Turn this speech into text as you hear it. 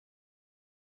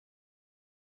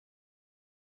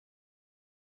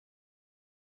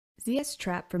ZS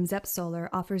Trap from Zep Solar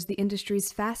offers the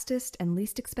industry's fastest and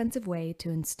least expensive way to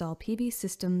install PV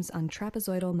systems on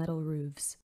trapezoidal metal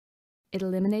roofs. It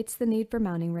eliminates the need for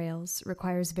mounting rails,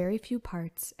 requires very few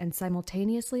parts, and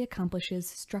simultaneously accomplishes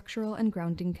structural and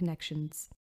grounding connections.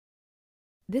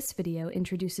 This video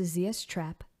introduces ZS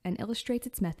Trap and illustrates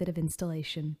its method of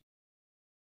installation.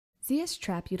 ZS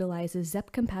Trap utilizes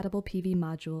Zep Compatible PV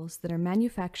modules that are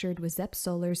manufactured with Zep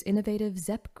Solar's innovative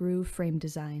Zep Groove frame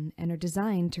design and are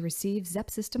designed to receive Zep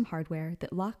system hardware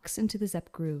that locks into the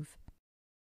Zep Groove.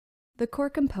 The core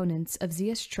components of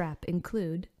ZS Trap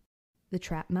include the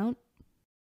trap mount,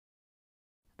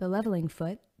 the leveling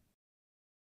foot,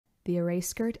 the array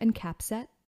skirt and cap set,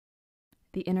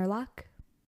 the interlock,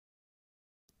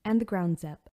 and the ground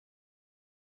Zep.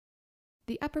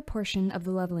 The upper portion of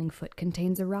the leveling foot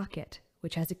contains a rocket,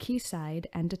 which has a key side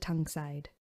and a tongue side.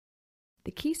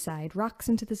 The key side rocks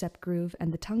into the Zep Groove,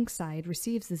 and the tongue side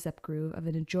receives the Zep Groove of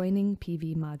an adjoining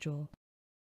PV module.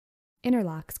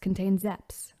 Interlocks contain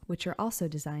Zeps, which are also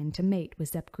designed to mate with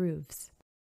Zep Grooves.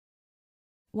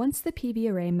 Once the PV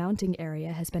array mounting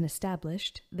area has been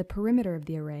established, the perimeter of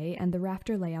the array and the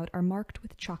rafter layout are marked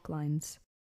with chalk lines.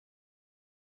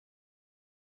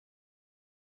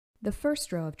 The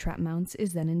first row of trap mounts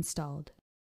is then installed.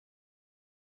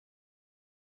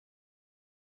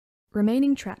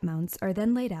 Remaining trap mounts are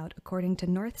then laid out according to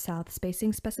north-south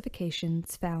spacing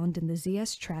specifications found in the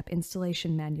ZS Trap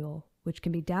installation manual, which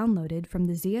can be downloaded from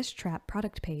the ZS Trap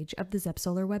product page of the Zep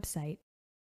Solar website.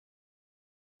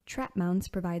 Trap mounts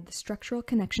provide the structural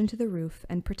connection to the roof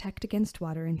and protect against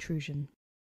water intrusion.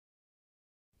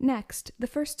 Next, the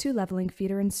first two leveling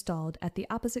feet are installed at the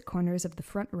opposite corners of the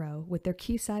front row with their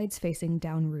key sides facing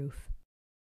down roof.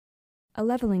 A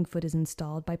leveling foot is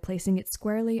installed by placing it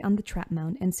squarely on the trap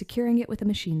mount and securing it with a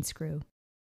machine screw.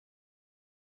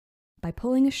 By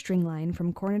pulling a string line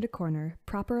from corner to corner,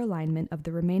 proper alignment of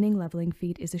the remaining leveling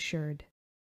feet is assured.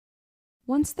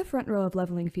 Once the front row of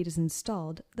leveling feet is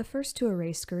installed, the first two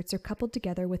array skirts are coupled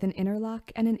together with an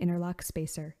interlock and an interlock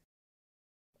spacer.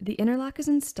 The interlock is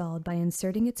installed by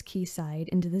inserting its key side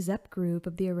into the Zep groove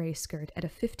of the array skirt at a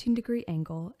 15-degree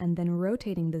angle and then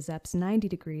rotating the Zeps 90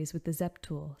 degrees with the Zep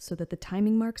tool so that the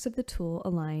timing marks of the tool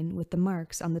align with the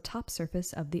marks on the top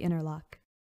surface of the interlock.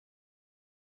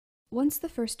 Once the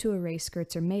first two array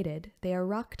skirts are mated, they are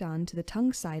rocked on to the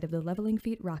tongue side of the leveling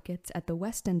feet rockets at the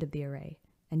west end of the array,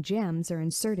 and jams are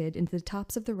inserted into the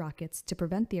tops of the rockets to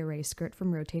prevent the array skirt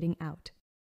from rotating out.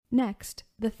 Next,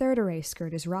 the third array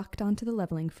skirt is rocked onto the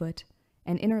leveling foot,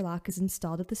 an interlock is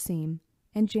installed at the seam,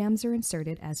 and jams are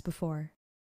inserted as before.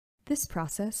 This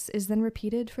process is then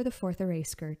repeated for the fourth array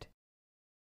skirt.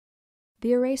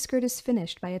 The array skirt is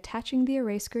finished by attaching the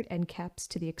array skirt end caps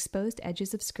to the exposed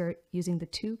edges of skirt using the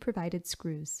two provided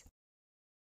screws.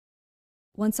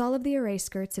 Once all of the array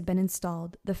skirts have been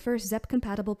installed, the first Zep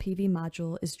Compatible PV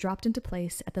module is dropped into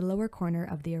place at the lower corner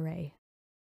of the array.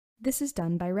 This is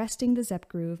done by resting the Zep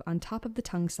Groove on top of the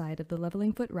tongue side of the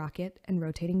leveling foot rocket and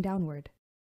rotating downward.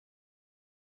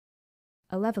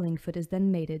 A leveling foot is then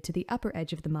mated to the upper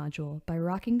edge of the module by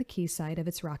rocking the key side of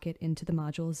its rocket into the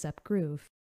module's Zep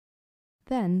Groove.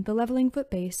 Then, the leveling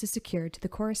foot base is secured to the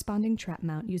corresponding trap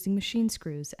mount using machine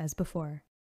screws as before.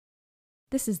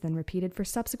 This is then repeated for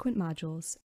subsequent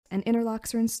modules, and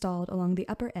interlocks are installed along the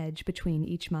upper edge between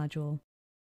each module.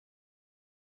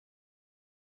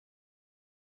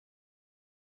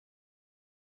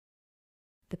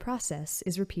 The process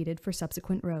is repeated for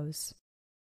subsequent rows.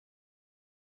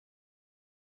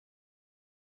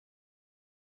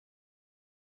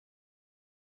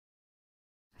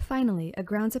 Finally, a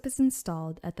ground Zep is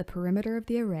installed at the perimeter of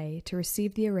the array to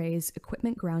receive the array's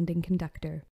equipment grounding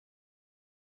conductor.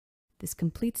 This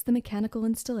completes the mechanical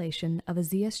installation of a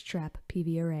ZS Trap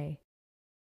PV array.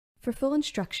 For full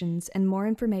instructions and more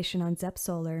information on Zep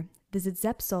Solar, visit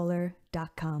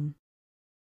zepsolar.com.